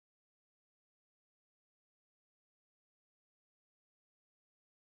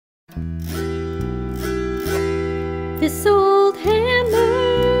This old hammer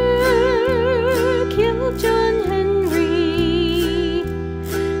killed John Henry.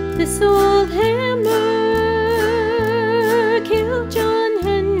 This old hammer killed John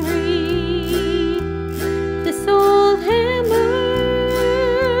Henry. This old hammer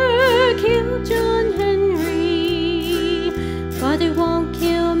killed John Henry. But it won't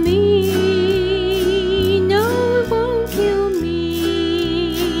kill me. No, it won't kill me.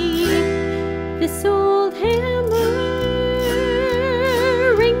 This old hammer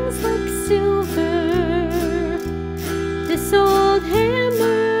rings like silver. This old hammer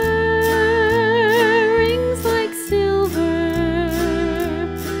rings like silver.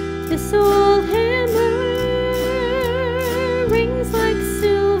 This old hammer rings like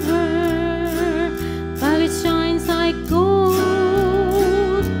silver. But it shines like gold.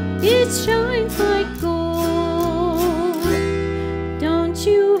 It shines like gold. Don't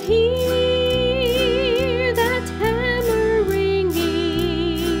you hear that hammer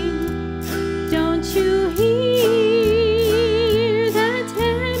ringing? Don't you hear that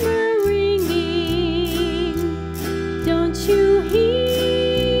hammer ringing? Don't you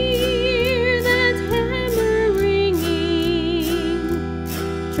hear that hammer ringing?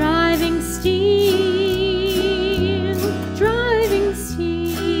 Driving steel, driving steel.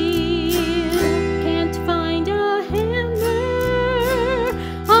 Can't find a hammer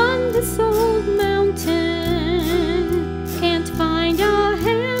on this old mountain. Can't find a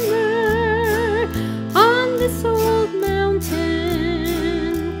hammer on this old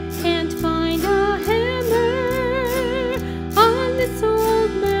mountain. Can't find a hammer on this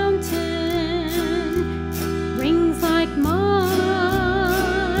old mountain. Rings like mine,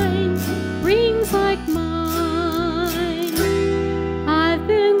 rings like mine. I've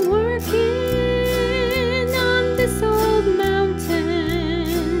been working on this old mountain.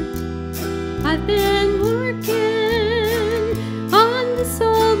 I've been working on this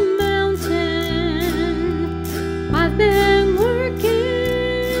old mountain. I've been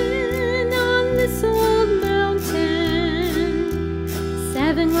working on this old mountain.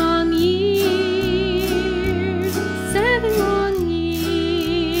 7 long years, 7 long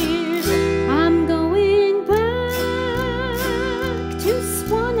years. I'm going back to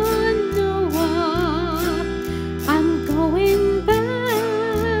Swannanoa. I'm going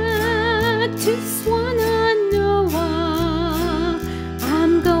back to Swannanoa.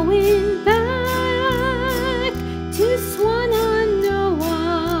 I'm going back to Swannanoa.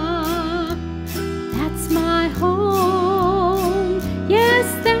 That's my home. Yes,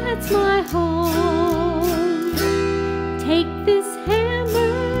 that's my home. Take this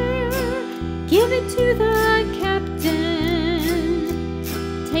hammer, give it to the captain.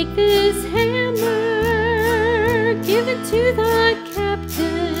 Take this hammer, give it to the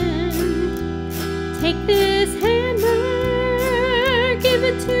captain. Take this hammer.